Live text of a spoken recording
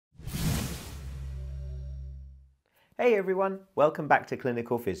Hey everyone, welcome back to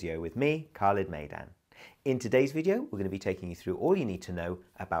Clinical Physio with me, Khalid Maidan. In today's video, we're going to be taking you through all you need to know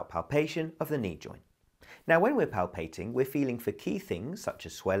about palpation of the knee joint. Now, when we're palpating, we're feeling for key things such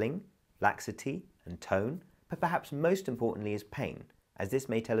as swelling, laxity and tone, but perhaps most importantly is pain, as this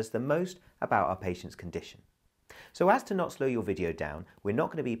may tell us the most about our patient's condition. So as to not slow your video down, we're not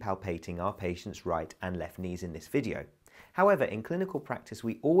going to be palpating our patient's right and left knees in this video. However, in clinical practice,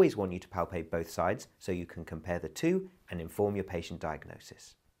 we always want you to palpate both sides so you can compare the two and inform your patient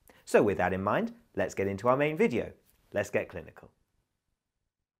diagnosis. So with that in mind, let's get into our main video. Let's get clinical.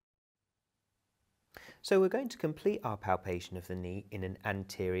 So we're going to complete our palpation of the knee in an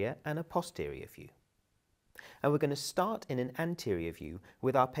anterior and a posterior view. And we're going to start in an anterior view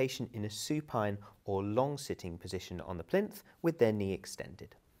with our patient in a supine or long sitting position on the plinth with their knee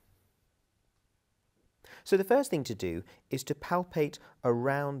extended. So the first thing to do is to palpate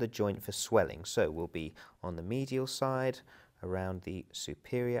around the joint for swelling. So we'll be on the medial side, around the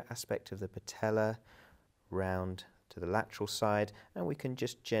superior aspect of the patella, round to the lateral side, and we can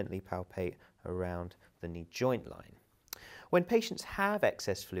just gently palpate around the knee joint line. When patients have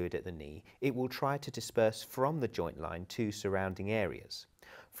excess fluid at the knee, it will try to disperse from the joint line to surrounding areas.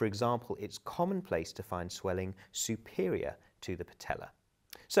 For example, it's commonplace to find swelling superior to the patella.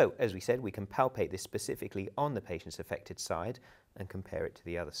 So, as we said, we can palpate this specifically on the patient's affected side and compare it to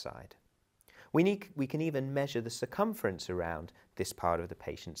the other side. We can even measure the circumference around this part of the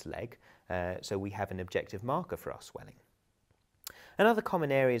patient's leg, so we have an objective marker for our swelling. And other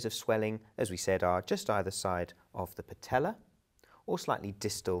common areas of swelling, as we said, are just either side of the patella or slightly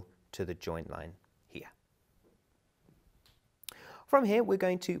distal to the joint line here. From here, we're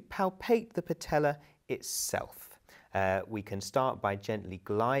going to palpate the patella itself. We can start by gently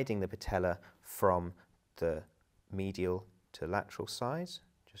gliding the patella from the medial to lateral sides,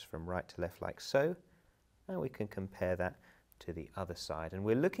 just from right to left like so, and we can compare that to the other side. And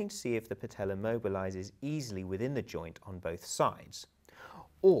we're looking to see if the patella mobilizes easily within the joint on both sides,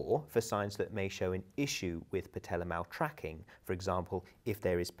 or for signs that may show an issue with patella maltracking, for example, if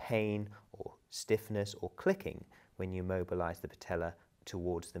there is pain or stiffness or clicking when you mobilize the patella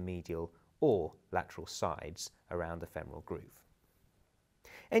towards the medial or lateral sides around the femoral groove.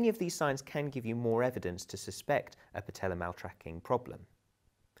 Any of these signs can give you more evidence to suspect a patella maltracking problem.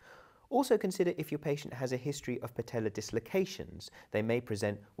 Also consider if your patient has a history of patellar dislocations. They may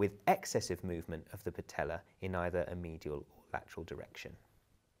present with excessive movement of the patella in either a medial or lateral direction.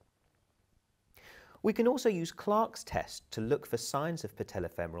 We can also use Clark's test to look for signs of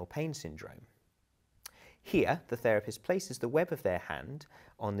patellofemoral pain syndrome. Here, the therapist places the web of their hand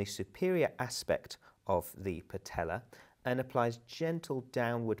on the superior aspect of the patella and applies gentle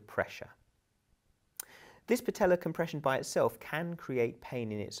downward pressure. This patellar compression by itself can create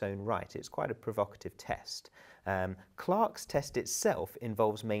pain in its own right. It's quite a provocative test. Clark's test itself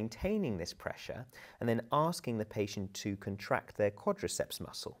involves maintaining this pressure and then asking the patient to contract their quadriceps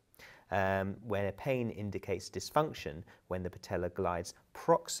muscle, where pain indicates dysfunction when the patella glides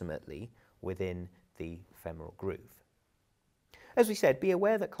proximately within the femoral groove. As we said, be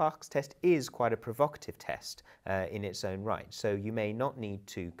aware that Clark's test is quite a provocative test in its own right, so you may not need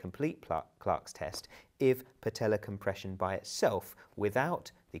to complete Clark's test if patellar compression by itself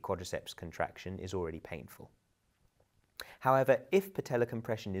without the quadriceps contraction is already painful. However, if patellar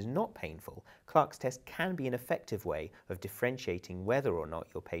compression is not painful, Clark's test can be an effective way of differentiating whether or not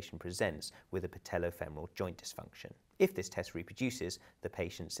your patient presents with a patellofemoral joint dysfunction, if this test reproduces the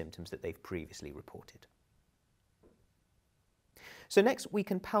patient's symptoms that they've previously reported. So next, we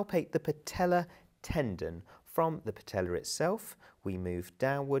can palpate the patellar tendon. From the patella itself, we move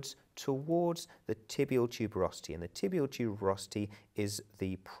downwards towards the tibial tuberosity, and the tibial tuberosity is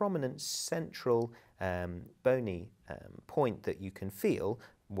the prominent central bony point that you can feel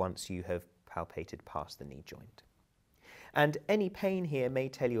once you have palpated past the knee joint. And any pain here may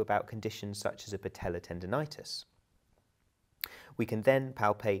tell you about conditions such as a patellar tendinitis. We can then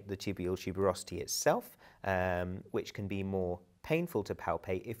palpate the tibial tuberosity itself, which can be more painful to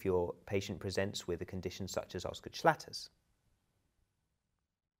palpate if your patient presents with a condition such as Osgood-Schlatter's.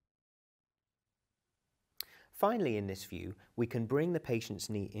 Finally, in this view, we can bring the patient's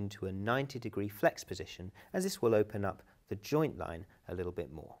knee into a 90-degree flex position, as this will open up the joint line a little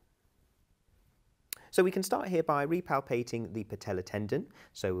bit more. So we can start here by repalpating the patellar tendon.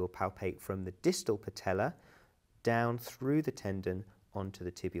 So we'll palpate from the distal patella down through the tendon onto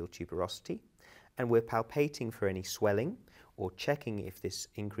the tibial tuberosity, and we're palpating for any swelling or checking if this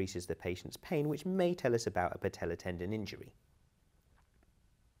increases the patient's pain, which may tell us about a patellar tendon injury.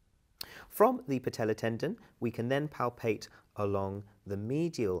 From the patellar tendon, we can then palpate along the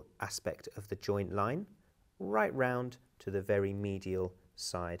medial aspect of the joint line, right round to the very medial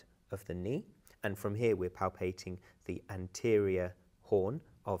side of the knee. And from here we're palpating the anterior horn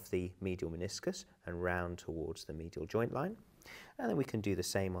of the medial meniscus and round towards the medial joint line. And then we can do the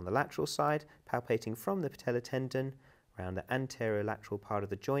same on the lateral side, palpating from the patellar tendon around the anterolateral part of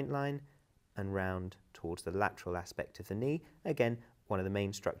the joint line and round towards the lateral aspect of the knee. Again, one of the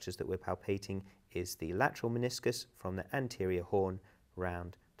main structures that we're palpating is the lateral meniscus from the anterior horn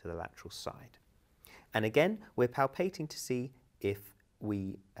round to the lateral side. And again, we're palpating to see if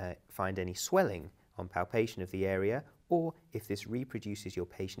we find any swelling on palpation of the area, or if this reproduces your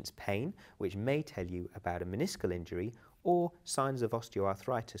patient's pain, which may tell you about a meniscal injury or signs of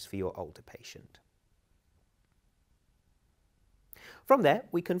osteoarthritis for your older patient. From there,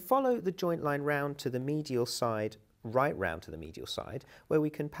 we can follow the joint line round to the medial side, right round to the medial side, where we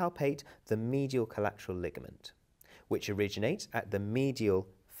can palpate the medial collateral ligament, which originates at the medial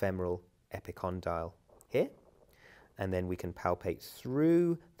femoral epicondyle here. And then we can palpate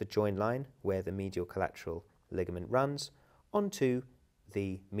through the joint line where the medial collateral ligament runs onto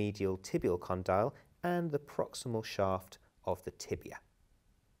the medial tibial condyle and the proximal shaft of the tibia.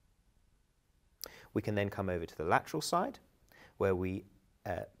 We can then come over to the lateral side where we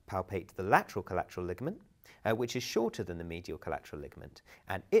palpate the lateral collateral ligament, which is shorter than the medial collateral ligament,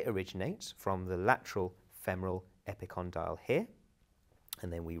 and it originates from the lateral femoral epicondyle here.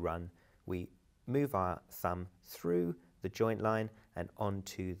 And then we move our thumb through the joint line and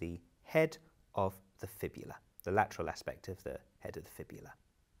onto the head of the fibula, the lateral aspect of the head of the fibula.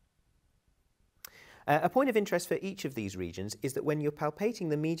 A point of interest for each of these regions is that when you're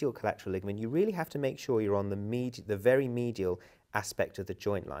palpating the medial collateral ligament, you really have to make sure you're on the very medial aspect of the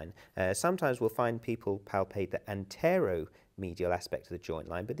joint line. Sometimes we'll find people palpate the anteromedial aspect of the joint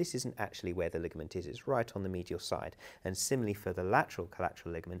line, but this isn't actually where the ligament is. It's right on the medial side. And similarly for the lateral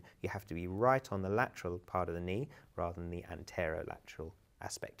collateral ligament, you have to be right on the lateral part of the knee rather than the anterolateral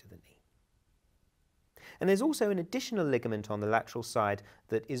aspect of the knee. And there's also an additional ligament on the lateral side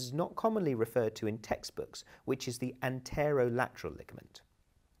that is not commonly referred to in textbooks, which is the anterolateral ligament.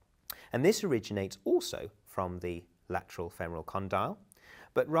 And this originates also from the lateral femoral condyle,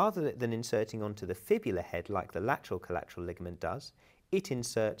 but rather than inserting onto the fibula head like the lateral collateral ligament does, it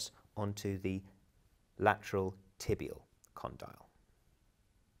inserts onto the lateral tibial condyle.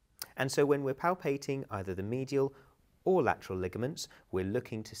 And so when we're palpating either the medial or lateral ligaments, we're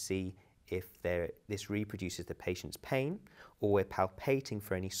looking to see if this reproduces the patient's pain, or we're palpating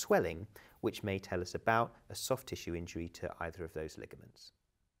for any swelling, which may tell us about a soft tissue injury to either of those ligaments.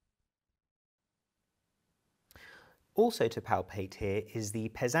 Also to palpate here is the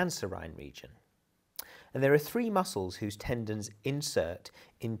Pes Anserine region. And there are three muscles whose tendons insert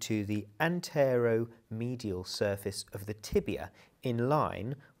into the anteromedial surface of the tibia in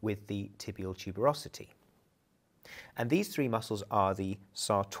line with the tibial tuberosity. And these three muscles are the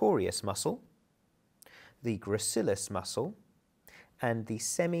sartorius muscle, the gracilis muscle, and the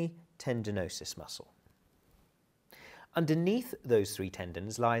semitendinosus muscle. Underneath those three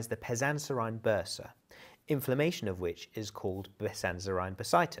tendons lies the Pes Anserine bursa, inflammation of which is called Pes Anserine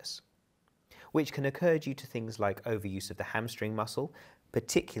bursitis, which can occur due to things like overuse of the hamstring muscle,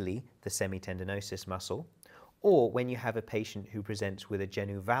 particularly the semitendinosus muscle, or when you have a patient who presents with a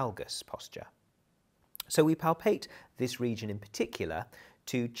genuvalgus posture. So we palpate this region in particular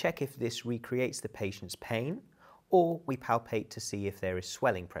to check if this recreates the patient's pain, or we palpate to see if there is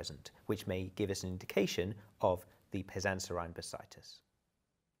swelling present, which may give us an indication of the Pes Anserine bursitis.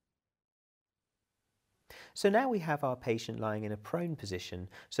 So now we have our patient lying in a prone position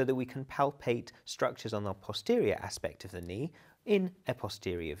so that we can palpate structures on the posterior aspect of the knee in a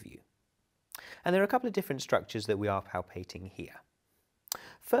posterior view. And there are a couple of different structures that we are palpating here.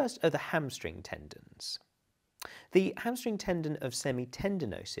 First are the hamstring tendons. The hamstring tendon of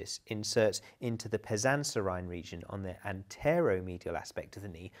semitendinosus inserts into the Pes Anserine region on the anteromedial aspect of the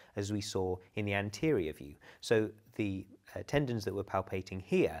knee, as we saw in the anterior view. So the tendons that we're palpating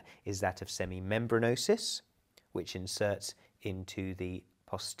here is that of semimembranosus, which inserts into the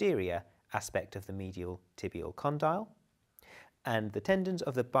posterior aspect of the medial tibial condyle, and the tendons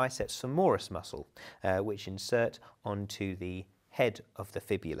of the biceps femoris muscle, which insert onto the head of the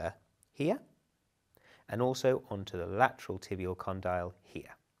fibula here, and also onto the lateral tibial condyle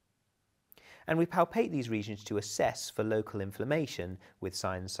here. And we palpate these regions to assess for local inflammation with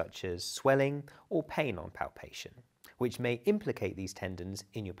signs such as swelling or pain on palpation, which may implicate these tendons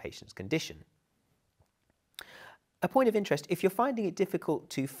in your patient's condition. A point of interest, if you're finding it difficult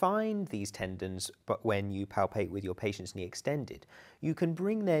to find these tendons but when you palpate with your patient's knee extended, you can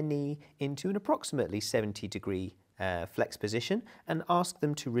bring their knee into an approximately 70-degree flex position and ask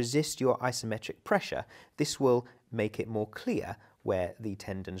them to resist your isometric pressure. This will make it more clear where the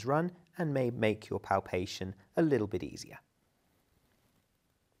tendons run and may make your palpation a little bit easier.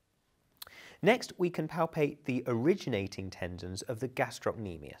 Next, we can palpate the originating tendons of the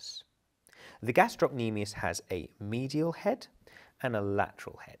gastrocnemius. The gastrocnemius has a medial head and a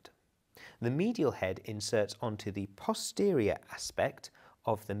lateral head. The medial head inserts onto the posterior aspect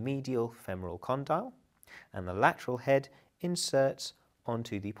of the medial femoral condyle, and the lateral head inserts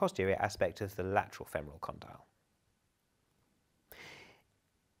onto the posterior aspect of the lateral femoral condyle.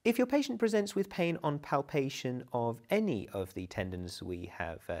 If your patient presents with pain on palpation of any of the tendons we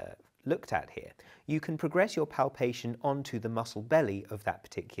have looked at here, you can progress your palpation onto the muscle belly of that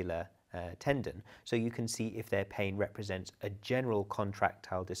particular tendon, so you can see if their pain represents a general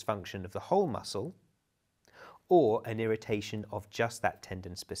contractile dysfunction of the whole muscle or an irritation of just that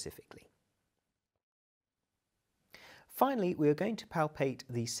tendon specifically. Finally, we are going to palpate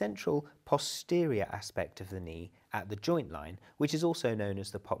the central posterior aspect of the knee at the joint line, which is also known as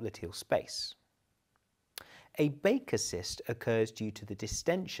the popliteal space. A Baker cyst occurs due to the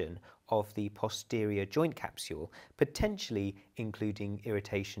distension of the posterior joint capsule, potentially including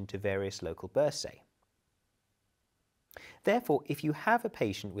irritation to various local bursae. Therefore, if you have a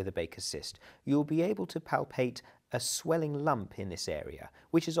patient with a Baker cyst, you'll be able to palpate a swelling lump in this area,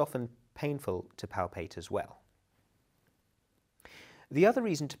 which is often painful to palpate as well. The other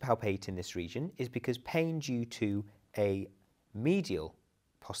reason to palpate in this region is because pain due to a medial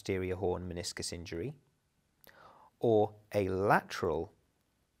posterior horn meniscus injury or a lateral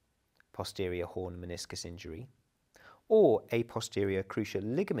posterior horn meniscus injury or a posterior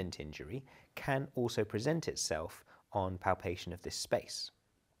cruciate ligament injury can also present itself on palpation of this space.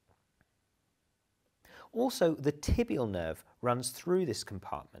 Also, the tibial nerve runs through this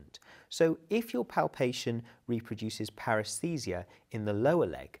compartment, so if your palpation reproduces paresthesia in the lower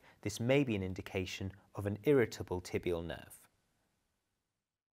leg, this may be an indication of an irritable tibial nerve.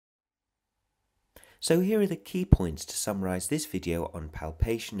 So here are the key points to summarise this video on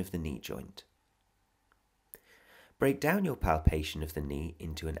palpation of the knee joint. Break down your palpation of the knee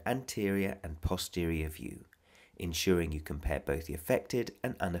into an anterior and posterior view, ensuring you compare both the affected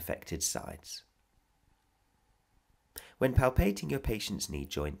and unaffected sides. When palpating your patient's knee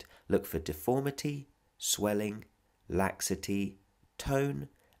joint, look for deformity, swelling, laxity, tone,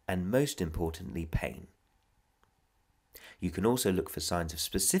 and most importantly, pain. You can also look for signs of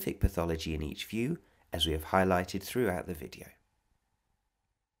specific pathology in each view, as we have highlighted throughout the video.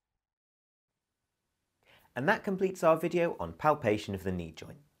 And that completes our video on palpation of the knee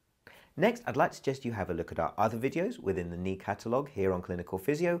joint. Next, I'd like to suggest you have a look at our other videos within the knee catalogue here on Clinical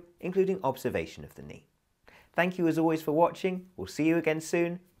Physio, including observation of the knee. Thank you as always for watching. We'll see you again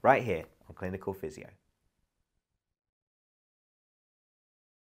soon, right here on Clinical Physio.